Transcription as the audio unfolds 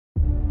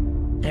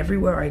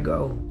Everywhere I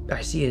go, I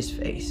see his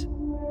face. I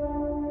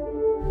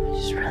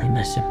just really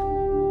miss him.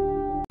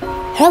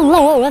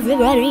 Hello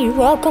everybody,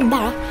 welcome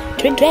back.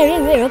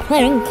 Today we are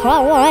playing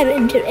co-op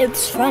into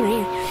It's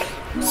Funny.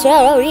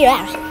 So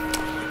yeah,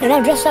 and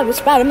I'm dressed up as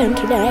Spider-Man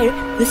today.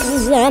 This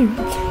is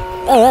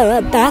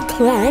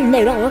backline.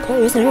 They don't look like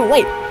this anymore.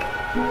 Wait.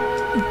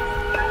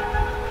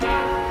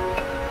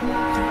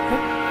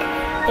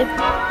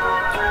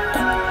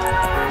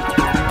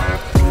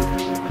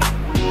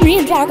 Me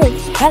and Jack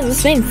have the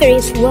same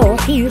face. Well,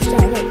 he used to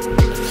have it.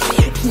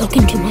 Look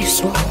into my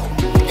soul.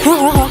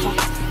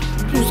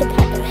 Use a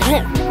puppet.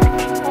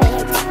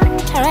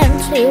 Time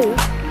to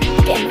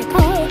get my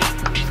car.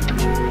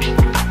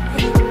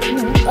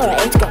 Alright,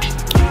 let's go.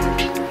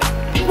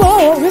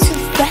 Whoa, this is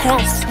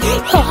fast.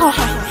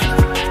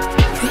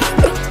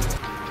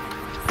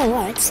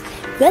 Alright,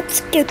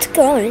 let's get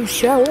going,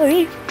 shall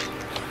we?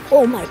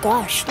 Oh my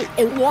gosh, that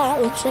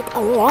looks like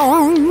a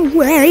long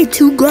way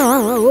to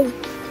go.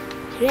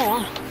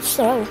 Yeah,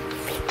 so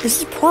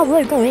this is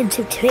probably going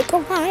to take a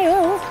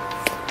while.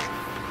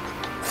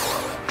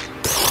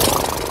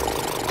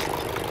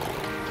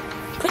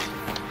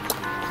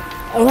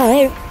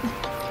 Alright,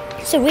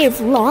 so we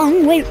have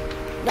long way.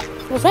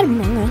 Was that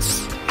Among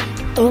Us?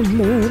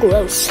 Among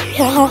Us,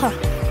 yeah.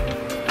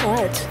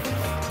 Alright,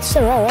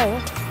 so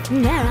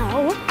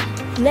now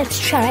let's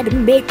try to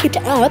make it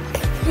up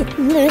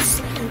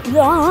this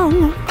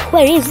long,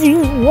 crazy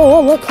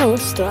roller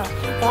coaster.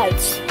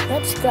 Alright,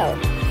 let's go.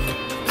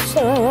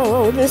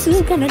 So this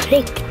is gonna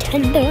take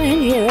 10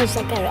 billion years,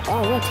 like I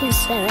already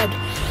said.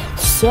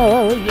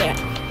 So yeah.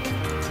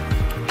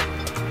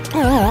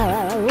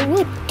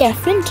 We're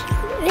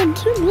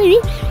definitely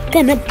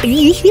gonna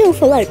be here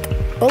for like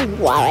a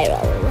while.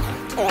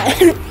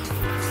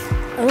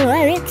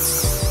 Alright,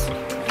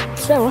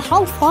 so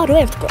how far do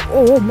I have to go?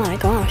 Oh my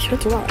gosh,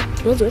 that's a lot.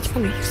 Those are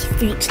funny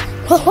feet.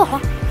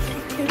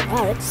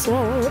 Alright, so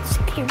let's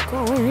keep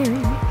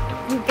going.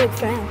 You big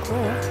fan,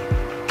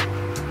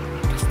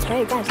 just tell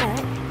you guys that.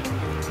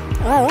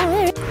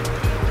 Alright.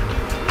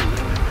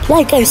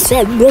 Like I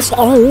said, there's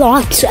a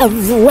lot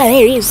of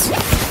ways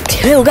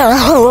to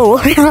go.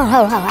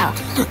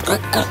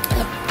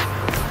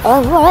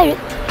 Alright.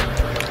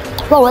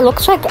 Well, it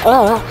looks like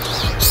a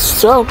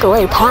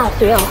circular path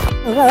here.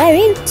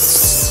 Alright.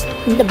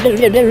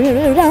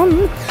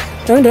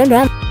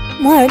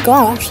 My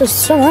gosh, there's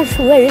so much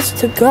ways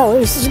to go.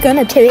 This is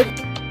gonna take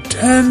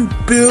 10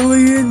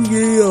 billion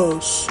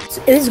years.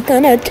 It's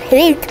gonna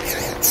take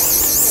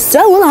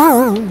so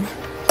long.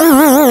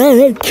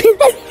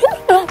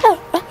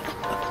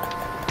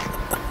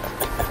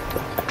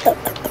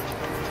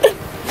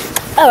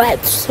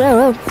 Alright,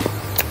 so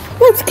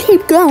let's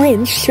keep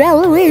going,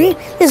 shall we?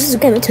 This is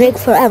gonna take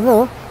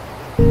forever.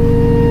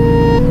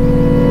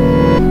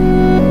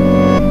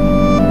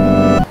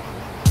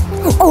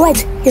 Oh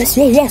wait, yes,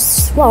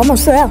 we're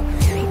almost there.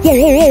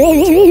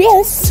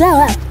 Yes,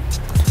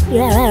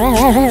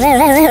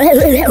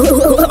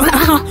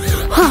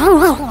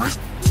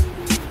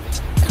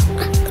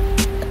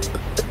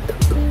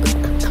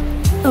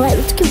 Alright,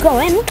 let's keep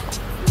going.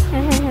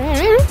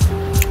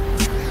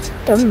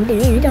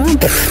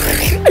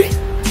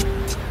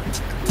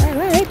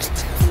 Alright,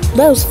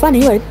 that was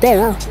funny right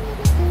there.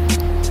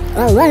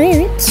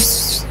 Alright.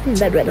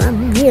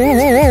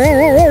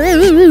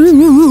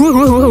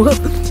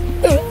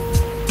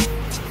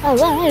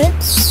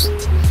 Alright.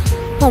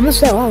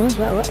 Almost there.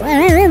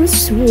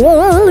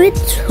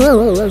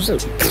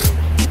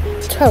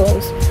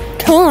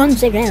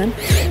 Tones again.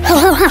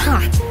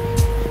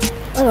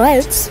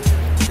 Alright.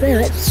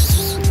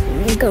 Let's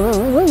go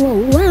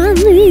on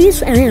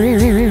these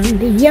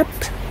and yep.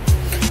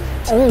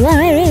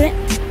 Alright.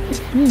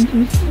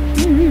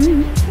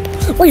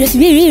 Oh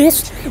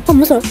yes.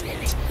 Almost there.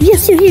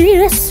 Yes.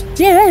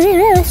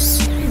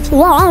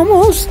 We're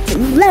almost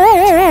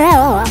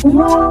there.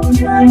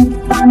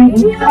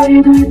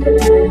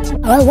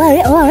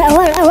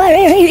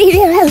 Alright.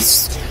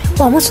 Yes.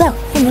 Almost there.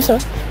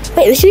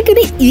 Wait, is she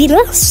gonna eat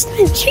us?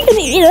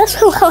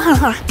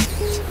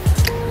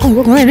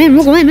 We're going in.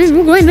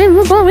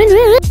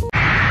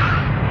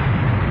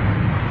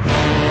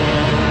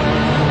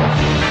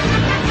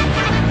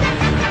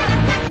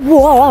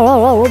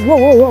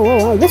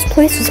 Whoa, this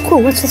place is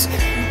cool. What's this?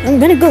 I'm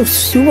gonna go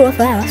super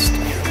fast.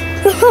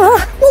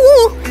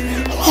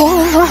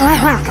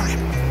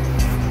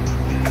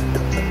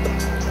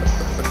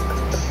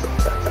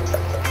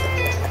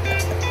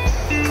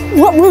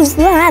 What was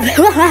that?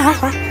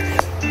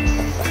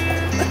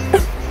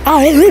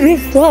 I really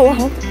fell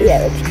off the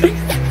edge.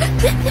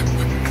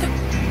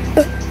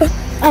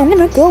 I'm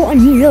gonna go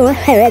on your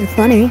head,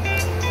 funny.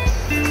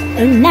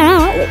 And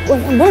now,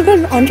 I'm gonna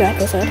go on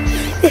Jacko's head.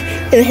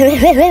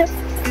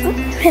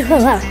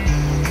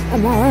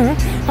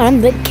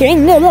 I'm the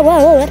king of the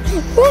world.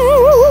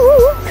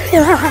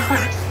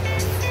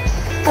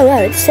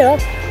 Alright, so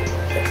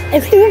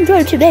if you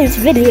enjoyed today's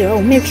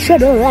video, make sure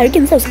to like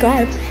and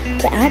subscribe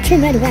to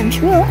Action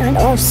Adventure, and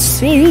I'll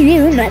see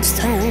you next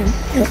time.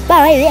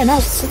 Bye, and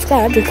I'll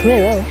subscribe to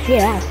Crew.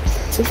 Yeah,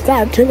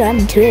 subscribe to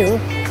them too.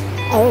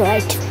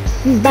 Alright,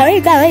 bye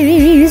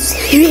guys.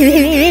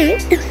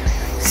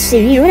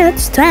 See you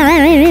next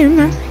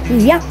time.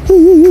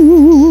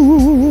 Yahoo!